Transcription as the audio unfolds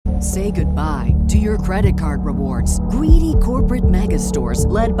Say goodbye to your credit card rewards. Greedy corporate mega stores,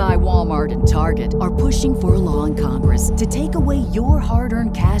 led by Walmart and Target, are pushing for a law in Congress to take away your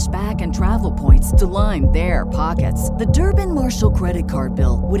hard-earned cash back and travel points to line their pockets. The Durbin-Marshall credit card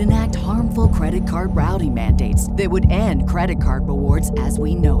bill would enact harmful credit card routing mandates that would end credit card rewards as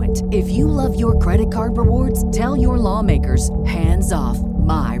we know it. If you love your credit card rewards, tell your lawmakers, hands off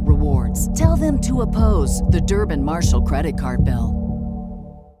my rewards. Tell them to oppose the Durbin-Marshall credit card bill.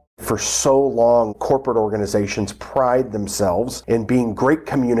 For so long, corporate organizations pride themselves in being great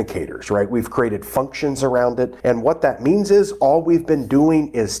communicators, right? We've created functions around it. And what that means is all we've been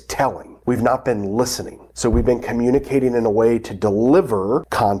doing is telling. We've not been listening. So we've been communicating in a way to deliver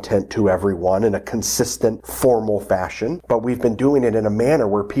content to everyone in a consistent, formal fashion. But we've been doing it in a manner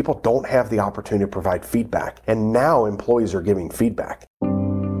where people don't have the opportunity to provide feedback. And now employees are giving feedback.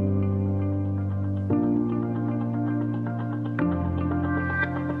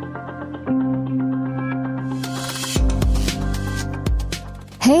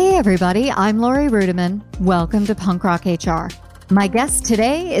 Hey everybody, I'm Lori Rudiman. Welcome to Punk Rock HR. My guest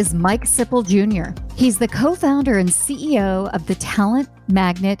today is Mike Sipple Jr. He's the co-founder and CEO of the Talent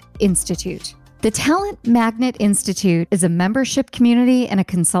Magnet Institute. The Talent Magnet Institute is a membership community and a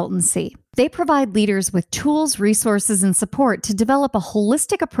consultancy. They provide leaders with tools, resources, and support to develop a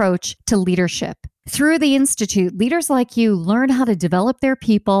holistic approach to leadership. Through the Institute, leaders like you learn how to develop their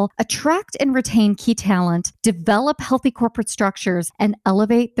people, attract and retain key talent, develop healthy corporate structures, and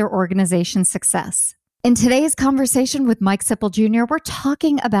elevate their organization's success. In today's conversation with Mike Sipple Jr., we're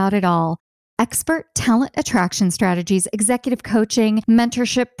talking about it all. Expert talent attraction strategies, executive coaching,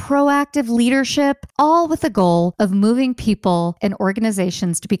 mentorship, proactive leadership, all with the goal of moving people and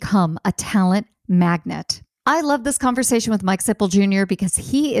organizations to become a talent magnet. I love this conversation with Mike Sipple Jr. because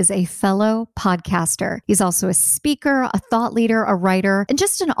he is a fellow podcaster. He's also a speaker, a thought leader, a writer, and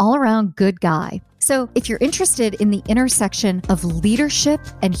just an all-around good guy. So if you're interested in the intersection of leadership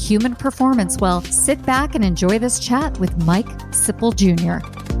and human performance, well, sit back and enjoy this chat with Mike Sipple Jr.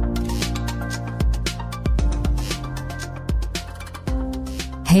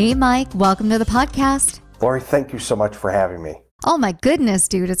 Hey, Mike, welcome to the podcast. Lori, thank you so much for having me. Oh my goodness,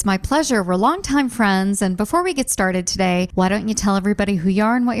 dude, it's my pleasure. We're longtime friends. And before we get started today, why don't you tell everybody who you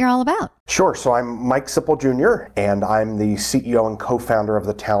are and what you're all about? Sure. So I'm Mike Sipple Jr., and I'm the CEO and co-founder of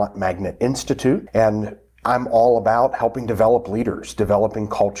the Talent Magnet Institute. And I'm all about helping develop leaders, developing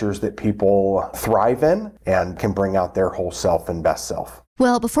cultures that people thrive in and can bring out their whole self and best self.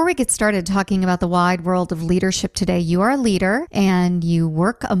 Well, before we get started talking about the wide world of leadership today, you are a leader and you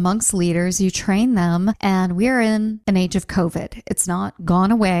work amongst leaders, you train them, and we're in an age of COVID. It's not gone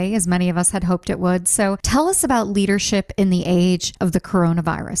away as many of us had hoped it would. So tell us about leadership in the age of the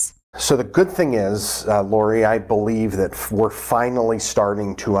coronavirus. So the good thing is, Lori, I believe that we're finally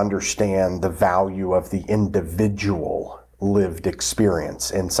starting to understand the value of the individual lived experience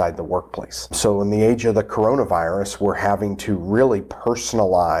inside the workplace. So in the age of the coronavirus, we're having to really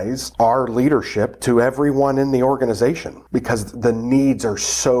personalize our leadership to everyone in the organization because the needs are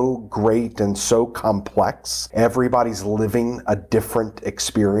so great and so complex. Everybody's living a different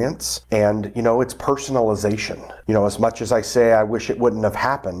experience. And, it's personalization. As much as I say I wish it wouldn't have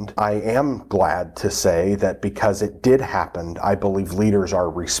happened, I am glad to say that because it did happen, I believe leaders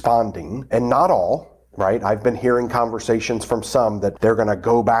are responding, and not all. Right? I've been hearing conversations from some that they're going to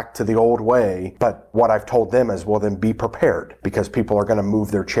go back to the old way. But what I've told them is, well, then be prepared because people are going to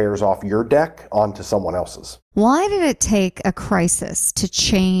move their chairs off your deck onto someone else's. Why did it take a crisis to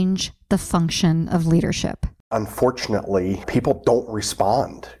change the function of leadership? Unfortunately, people don't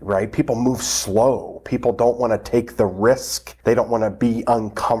respond, right? People move slow. People don't want to take the risk. They don't want to be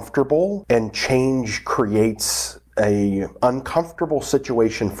uncomfortable, and change creates a uncomfortable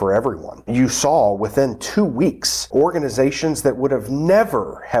situation for everyone. You saw within 2 weeks, organizations that would have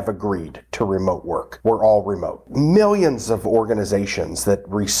never have agreed to remote work were all remote. Millions of organizations that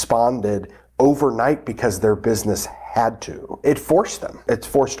responded overnight because their business had to. It forced them. It's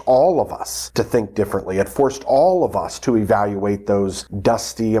forced all of us to think differently. It forced all of us to evaluate those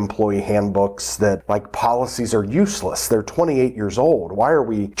dusty employee handbooks that policies are useless. They're 28 years old. Why are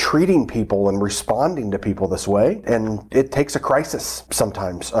we treating people and responding to people this way? And it takes a crisis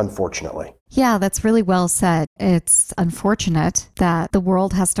sometimes, unfortunately. Yeah, that's really well said. It's unfortunate that the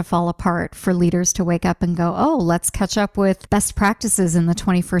world has to fall apart for leaders to wake up and go, oh, let's catch up with best practices in the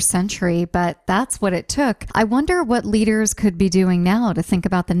 21st century. But that's what it took. I wonder what leaders could be doing now to think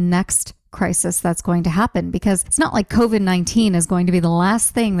about the next crisis that's going to happen, because it's not like COVID-19 is going to be the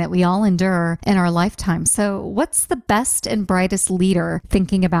last thing that we all endure in our lifetime. So what's the best and brightest leader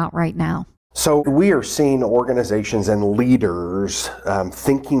thinking about right now? So we are seeing organizations and leaders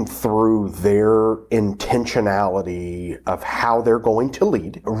thinking through their intentionality of how they're going to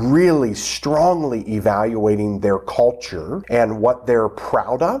lead, really strongly evaluating their culture and what they're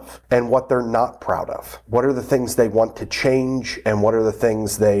proud of and what they're not proud of. What are the things they want to change and what are the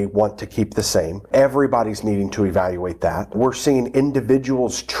things they want to keep the same? Everybody's needing to evaluate that. We're seeing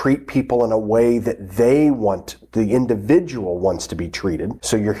individuals treat people in a way that the individual wants to be treated.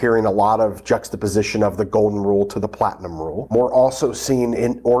 So you're hearing a lot of juxtaposition of the golden rule to the platinum rule. We're also seeing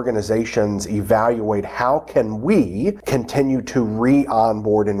in organizations evaluate how can we continue to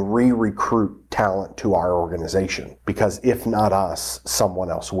re-onboard and re-recruit talent to our organization, because if not us,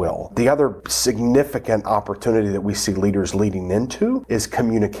 someone else will. The other significant opportunity that we see leaders leading into is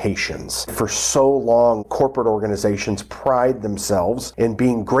communications. For so long, corporate organizations pride themselves in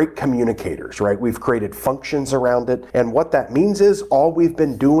being great communicators, right? We've created functions around it, and what that means is all we've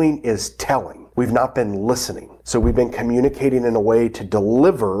been doing is telling. We've not been listening. So we've been communicating in a way to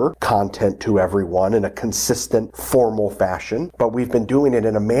deliver content to everyone in a consistent, formal fashion, but we've been doing it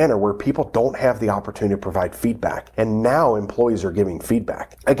in a manner where people don't have the opportunity to provide feedback. And now employees are giving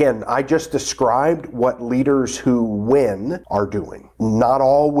feedback. Again, I just described what leaders who win are doing. Not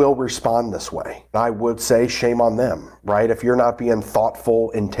all will respond this way. I would say shame on them, right? If you're not being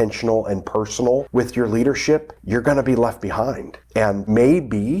thoughtful, intentional, and personal with your leadership, you're going to be left behind. And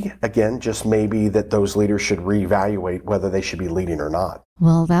maybe, again, just maybe that those leaders should reevaluate whether they should be leading or not.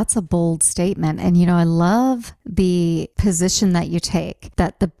 Well, that's a bold statement. And, I love the position that you take,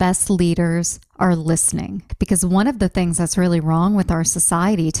 that the best leaders are listening. Because one of the things that's really wrong with our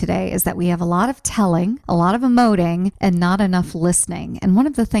society today is that we have a lot of telling, a lot of emoting, and not enough listening. And one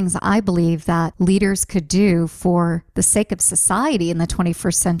of the things I believe that leaders could do for the sake of society in the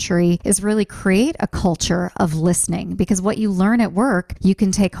 21st century is really create a culture of listening. Because what you learn at work, you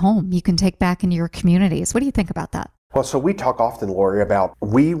can take home, you can take back into your communities. What do you think about that? Well, so we talk often, Lori, about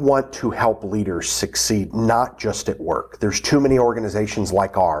we want to help leaders succeed, not just at work. There's too many organizations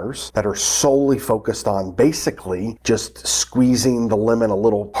like ours that are solely focused on basically just squeezing the lemon a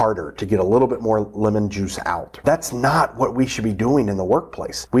little harder to get a little bit more lemon juice out. That's not what we should be doing in the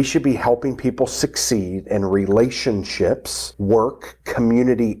workplace. We should be helping people succeed in relationships, work,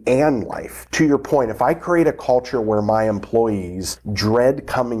 community, and life. To your point, if I create a culture where my employees dread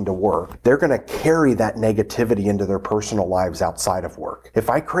coming to work, they're going to carry that negativity into their personal lives outside of work. If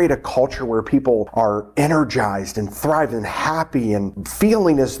I create a culture where people are energized and thriving and happy and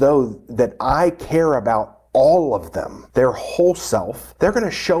feeling as though that I care about all of them, their whole self, they're going to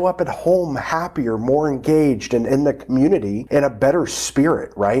show up at home happier, more engaged, and in the community in a better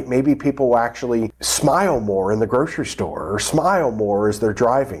spirit, right? Maybe people will actually smile more in the grocery store or smile more as they're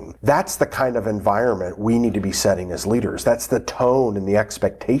driving. That's the kind of environment we need to be setting as leaders. That's the tone and the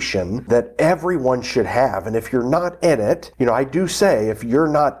expectation that everyone should have. And if you're not in it, I do say if you're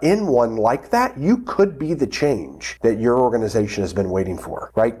not in one like that, you could be the change that your organization has been waiting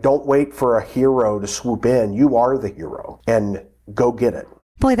for, right? Don't wait for a hero to swoop in. You are the hero, and go get it.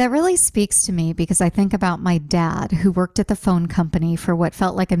 Boy, that really speaks to me because I think about my dad who worked at the phone company for what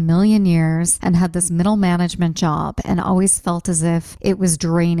felt like a million years and had this middle management job and always felt as if it was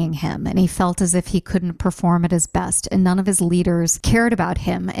draining him and he felt as if he couldn't perform at his best and none of his leaders cared about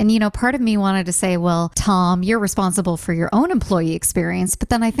him. And, part of me wanted to say, well, Tom, you're responsible for your own employee experience. But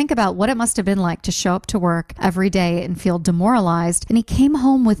then I think about what it must have been like to show up to work every day and feel demoralized. And he came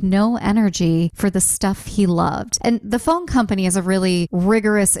home with no energy for the stuff he loved. And the phone company is a really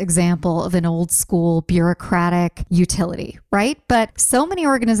rigorous example of an old school bureaucratic utility, right? But so many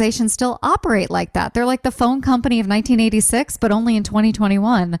organizations still operate like that. They're like the phone company of 1986, but only in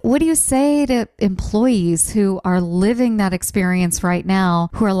 2021. What do you say to employees who are living that experience right now,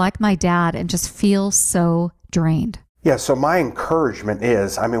 who are like my dad and just feel so drained? Yeah, so my encouragement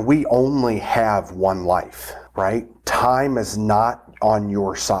is, we only have one life, right? Time is not on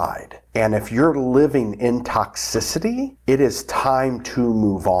your side. And if you're living in toxicity, it is time to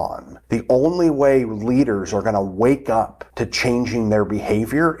move on. The only way leaders are going to wake up to changing their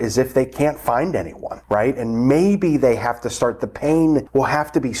behavior is if they can't find anyone, right? And maybe they have to start, the pain will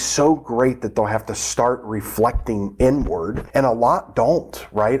have to be so great that they'll have to start reflecting inward. And a lot don't,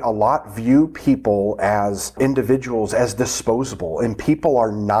 right? A lot view people as individuals as disposable, and people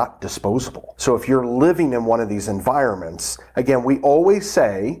are not disposable. So if you're living in one of these environments, again, we always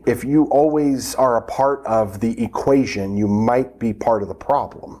say, if you you always are a part of the equation, you might be part of the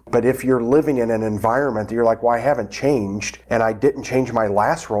problem. But if you're living in an environment that you're like, well, I haven't changed, and I didn't change my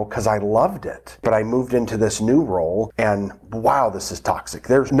last role because I loved it, but I moved into this new role, and wow, this is toxic.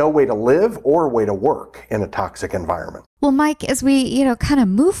 There's no way to live or way to work in a toxic environment. Well, Mike, as we, kind of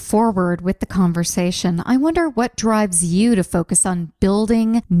move forward with the conversation, I wonder what drives you to focus on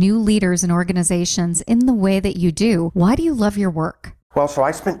building new leaders and organizations in the way that you do. Why do you love your work? Well, so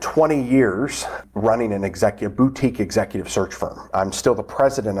I spent 20 years running an boutique executive search firm. I'm still the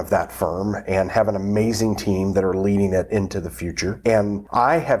president of that firm and have an amazing team that are leading it into the future. And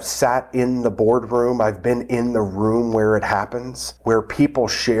I have sat in the boardroom. I've been in the room where it happens, where people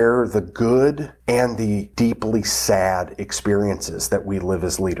share the good and the deeply sad experiences that we live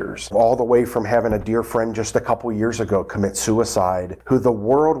as leaders. All the way from having a dear friend just a couple years ago commit suicide, who the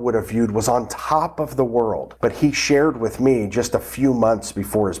world would have viewed was on top of the world. But he shared with me just a few months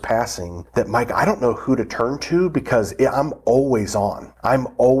before his passing that, Mike, I don't know who to turn to because I'm always on. I'm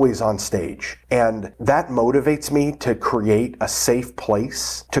always on stage. And that motivates me to create a safe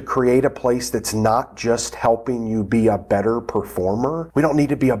place, to create a place that's not just helping you be a better performer. We don't need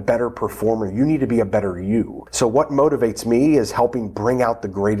to be a better performer. You need to be a better you. So what motivates me is helping bring out the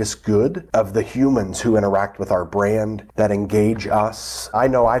greatest good of the humans who interact with our brand, that engage us. I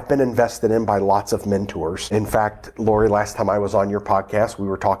know I've been invested in by lots of mentors. In fact, Lori, last time I was on your podcast, we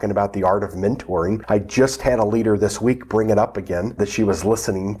were talking about the art of mentoring. I just had a leader this week bring it up again, that she was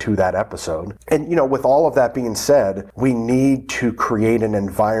listening to that episode. And with all of that being said, we need to create an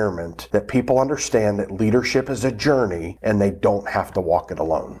environment that people understand that leadership is a journey and they don't have to walk it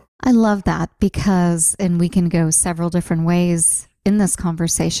alone. I love that because, and we can go several different ways in this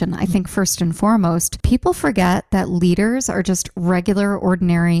conversation. I think first and foremost, people forget that leaders are just regular,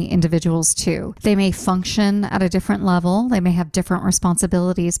 ordinary individuals too. They may function at a different level. They may have different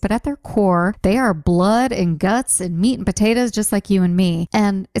responsibilities, but at their core, they are blood and guts and meat and potatoes, just like you and me.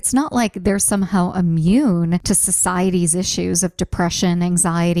 And it's not like they're somehow immune to society's issues of depression,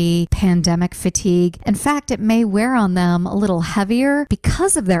 anxiety, pandemic fatigue. In fact, it may wear on them a little heavier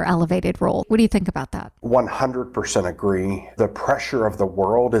because of their elevated role. What do you think about that? 100% agree. The pressure of the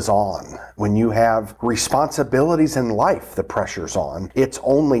world is on. When you have responsibilities in life, the pressure's on. It's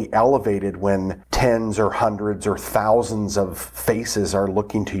only elevated when tens or hundreds or thousands of faces are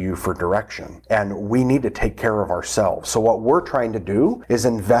looking to you for direction. And we need to take care of ourselves. So what we're trying to do is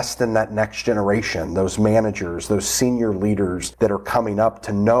invest in that next generation, those managers, those senior leaders that are coming up,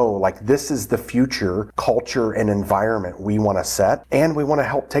 to know like this is the future culture and environment we want to set. And we want to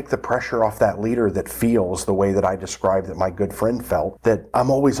help take the pressure off that leader that feels the way that I described that my good friend felt, that I'm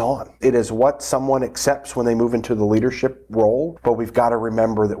always on. It is what someone accepts when they move into the leadership role, but we've got to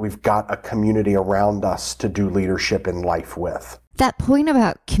remember that we've got a community around us to do leadership in life with. That point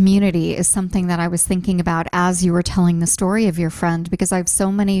about community is something that I was thinking about as you were telling the story of your friend, because I have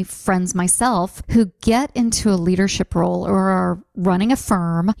so many friends myself who get into a leadership role or are running a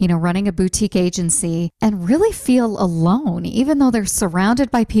firm, running a boutique agency, and really feel alone, even though they're surrounded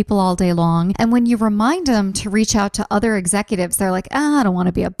by people all day long. And when you remind them to reach out to other executives, they're like, I don't want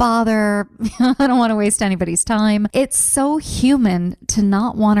to be a bother. I don't want to waste anybody's time. It's so human to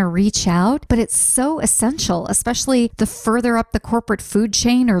not want to reach out, but it's so essential, especially the further up the corporate food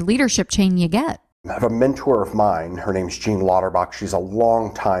chain or leadership chain you get. I have a mentor of mine, her name's Jean Lauterbach. She's a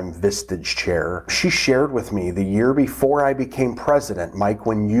longtime Vistage chair. She shared with me the year before I became president, Mike,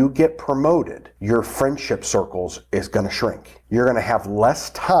 when you get promoted, your friendship circles is going to shrink. You're going to have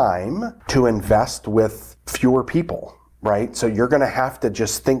less time to invest with fewer people. Right? So you're going to have to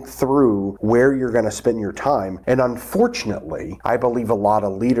just think through where you're going to spend your time. And unfortunately, I believe a lot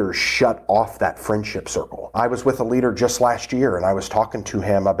of leaders shut off that friendship circle. I was with a leader just last year and I was talking to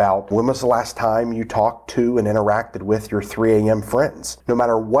him about when was the last time you talked to and interacted with your 3 a.m. friends? No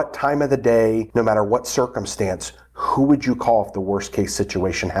matter what time of the day, no matter what circumstance, who would you call if the worst case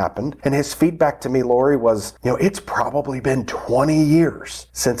situation happened? And his feedback to me, Lori, was, it's probably been 20 years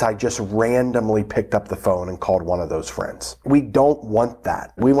since I just randomly picked up the phone and called one of those friends. We don't want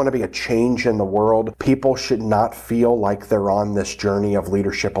that. We want to be a change in the world. People should not feel like they're on this journey of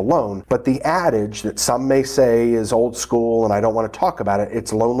leadership alone. But the adage that some may say is old school and I don't want to talk about it,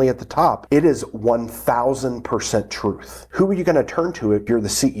 it's lonely at the top. It is 1000% truth. Who are you going to turn to if you're the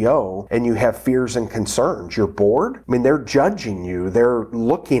CEO and you have fears and concerns? Your board? board, I mean, they're judging you. They're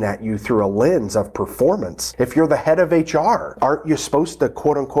looking at you through a lens of performance. If you're the head of HR, aren't you supposed to,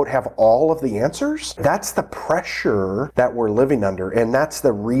 quote unquote, have all of the answers? That's the pressure that we're living under. And that's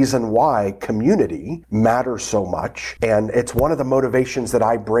the reason why community matters so much. And it's one of the motivations that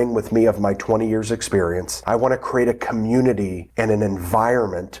I bring with me of my 20 years experience. I want to create a community and an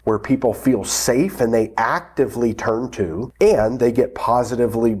environment where people feel safe and they actively turn to, and they get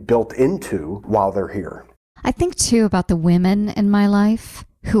positively built into while they're here. I think too about the women in my life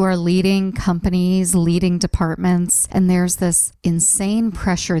who are leading companies, leading departments, and there's this insane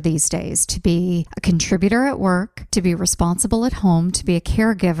pressure these days to be a contributor at work, to be responsible at home, to be a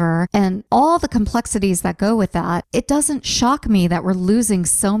caregiver, and all the complexities that go with that. It doesn't shock me that we're losing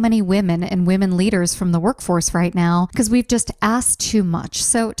so many women and women leaders from the workforce right now because we've just asked too much.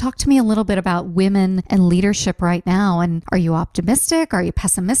 So talk to me a little bit about women and leadership right now. And are you optimistic? Are you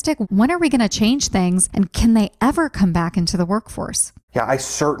pessimistic? When are we going to change things? And can they ever come back into the workforce? Yeah, I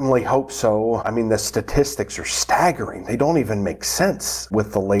certainly hope so. I mean, the statistics are staggering. They don't even make sense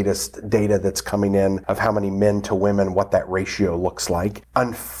with the latest data that's coming in of how many men to women, what that ratio looks like.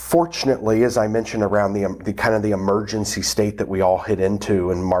 Unfortunately, as I mentioned around the kind of the emergency state that we all hit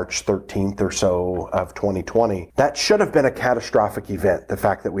into in March 13th or so of 2020, that should have been a catastrophic event, the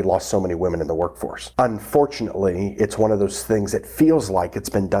fact that we lost so many women in the workforce. Unfortunately, it's one of those things that feels like it's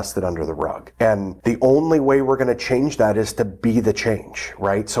been dusted under the rug. And the only way we're going to change that is to be the change.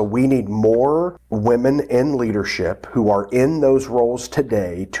 Right? So we need more women in leadership who are in those roles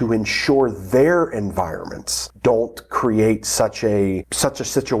today to ensure their environments don't create such a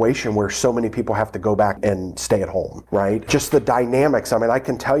situation where so many people have to go back and stay at home, right? Just the dynamics. I mean, I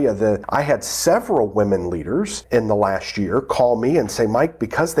can tell you that I had several women leaders in the last year call me and say, Mike,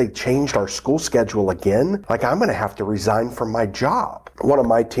 because they changed our school schedule again, like I'm going to have to resign from my job. One of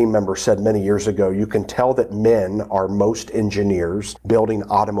my team members said many years ago, you can tell that men are most engineers building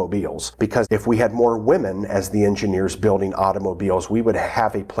automobiles, because if we had more women as the engineers building automobiles, we would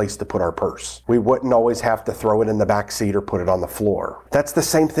have a place to put our purse. We wouldn't always have to throw it in the back seat or put it on the floor. That's the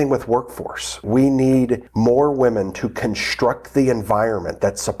same thing with workforce. We need more women to construct the environment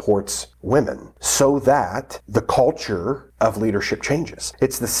that supports women so that the culture of leadership changes.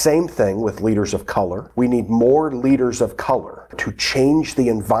 It's the same thing with leaders of color. We need more leaders of color to change the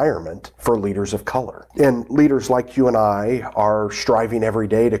environment for leaders of color. And leaders like you and I are striving every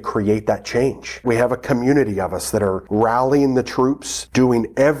day to create that change. We have a community of us that are rallying the troops,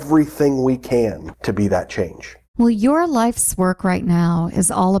 doing everything we can to be that change. Well, your life's work right now is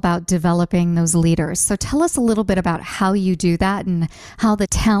all about developing those leaders. So tell us a little bit about how you do that and how the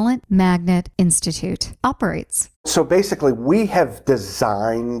Talent Magnet Institute operates. So basically, we have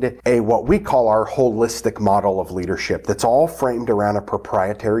designed what we call our holistic model of leadership that's all framed around a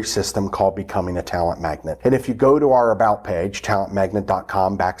proprietary system called Becoming a Talent Magnet. And if you go to our About page,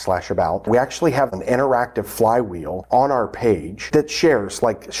 talentmagnet.com/about, we actually have an interactive flywheel on our page that shares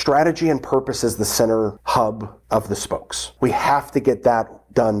like strategy and purpose is the center hub of the spokes. We have to get that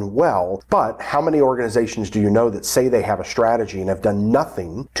done well, but how many organizations do you know that say they have a strategy and have done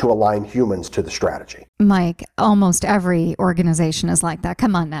nothing to align humans to the strategy? Mike, almost every organization is like that.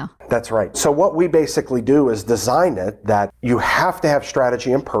 Come on now. That's right. So what we basically do is design it that you have to have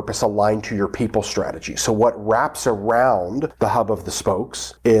strategy and purpose aligned to your people strategy. So what wraps around the hub of the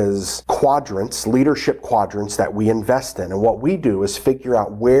spokes is quadrants, leadership quadrants that we invest in. And what we do is figure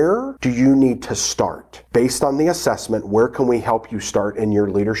out, where do you need to start? Based on the assessment, where can we help you start in your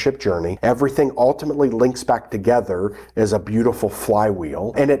leadership journey? Everything ultimately links back together as a beautiful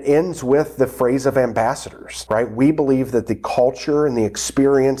flywheel. And it ends with the phrase of ambassadors, right? We believe that the culture and the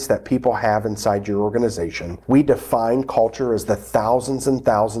experience that people have inside your organization, we define culture as the thousands and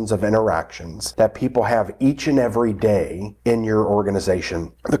thousands of interactions that people have each and every day in your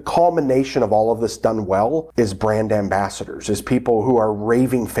organization. The culmination of all of this done well is brand ambassadors, is people who are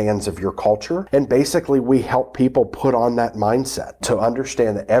raving fans of your culture. And basically we help people put on that mindset to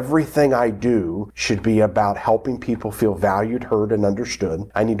understand that everything I do should be about helping people feel valued, heard, and understood.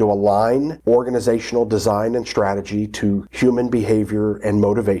 I need to align organizational design and strategy to human behavior and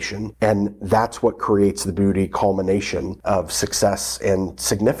motivation. And that's what creates the beauty culmination of success and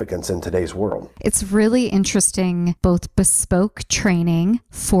significance in today's world. It's really interesting, both bespoke training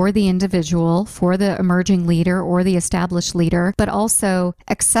for the individual, for the emerging leader or the established leader, but also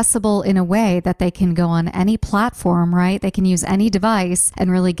accessible in a way that they can go on any platform, right? They can use any device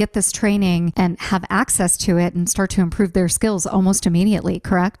and really get this training and have access to it and start to improve their skills almost immediately,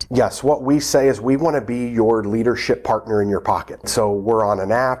 correct? Yes. What we say is we want to be your leadership partner in your pocket. So we're on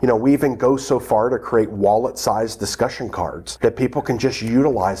an app. app. We even go so far to create wallet-sized discussion cards that people can just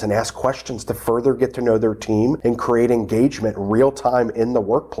utilize and ask questions to further get to know their team and create engagement real-time in the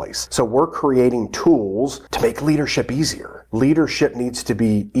workplace. So we're creating tools to make leadership easier. Leadership needs to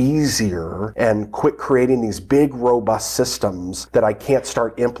be easier, and quit creating these big, robust systems that I can't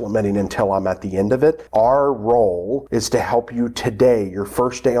start implementing until I'm at the end of it. Our role is to help you today, your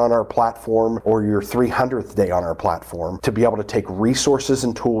first day on our platform or your 300th day on our platform, to be able to take resources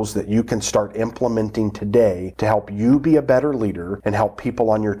and tools that you can start implementing today to help you be a better leader and help people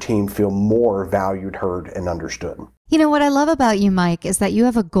on your team feel more valued, heard, and understood. What I love about you, Mike, is that you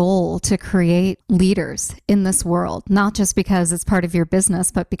have a goal to create leaders in this world, not just because it's part of your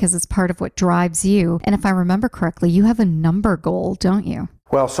business, but because it's part of what drives you. And if I remember correctly, you have a number goal, don't you?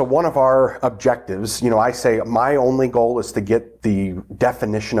 Well, so one of our objectives, I say my only goal is to get the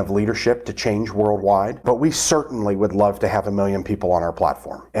definition of leadership to change worldwide, but we certainly would love to have 1 million people on our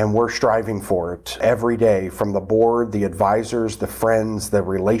platform. And we're striving for it every day, from the board, the advisors, the friends, the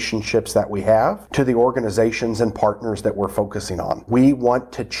relationships that we have, to the organizations and partners that we're focusing on. We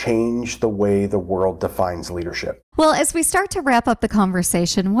want to change the way the world defines leadership. Well, as we start to wrap up the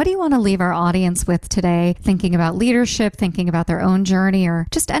conversation, what do you want to leave our audience with today, thinking about leadership, thinking about their own journey, or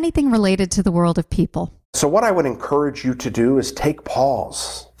just anything related to the world of people? So what I would encourage you to do is take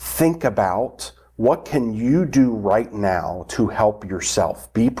pause. Think about, what can you do right now to help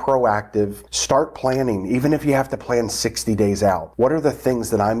yourself? Be proactive. Start planning, even if you have to plan 60 days out. What are the things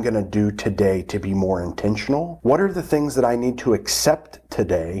that I'm going to do today to be more intentional? What are the things that I need to accept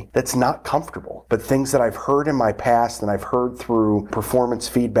today that's not comfortable, but things that I've heard in my past and I've heard through performance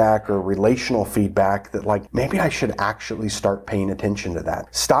feedback or relational feedback that maybe I should actually start paying attention to that.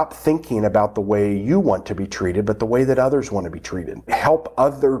 Stop thinking about the way you want to be treated, but the way that others want to be treated. Help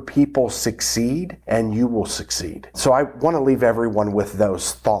other people succeed and you will succeed. So I want to leave everyone with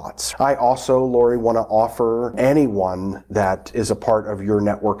those thoughts. I also, Lori, want to offer anyone that is a part of your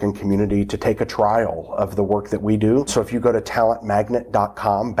network and community to take a trial of the work that we do. So if you go to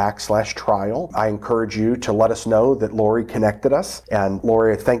talentmagnet.com/trial, I encourage you to let us know that Lori connected us. And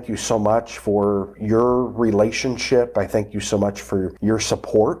Lori, thank you so much for your relationship. I thank you so much for your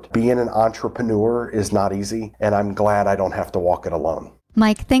support. Being an entrepreneur is not easy, and I'm glad I don't have to walk it alone.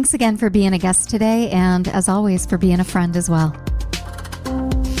 Mike, thanks again for being a guest today, and as always, for being a friend as well.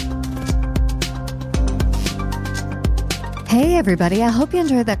 Hey everybody, I hope you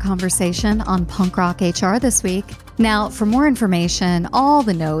enjoyed that conversation on Punk Rock HR this week. Now, for more information, all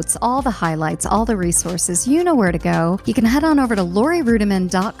the notes, all the highlights, all the resources, you know where to go. You can head on over to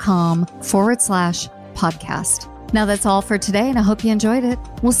lorirudiman.com/podcast. Now that's all for today, and I hope you enjoyed it.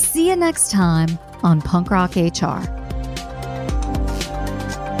 We'll see you next time on Punk Rock HR.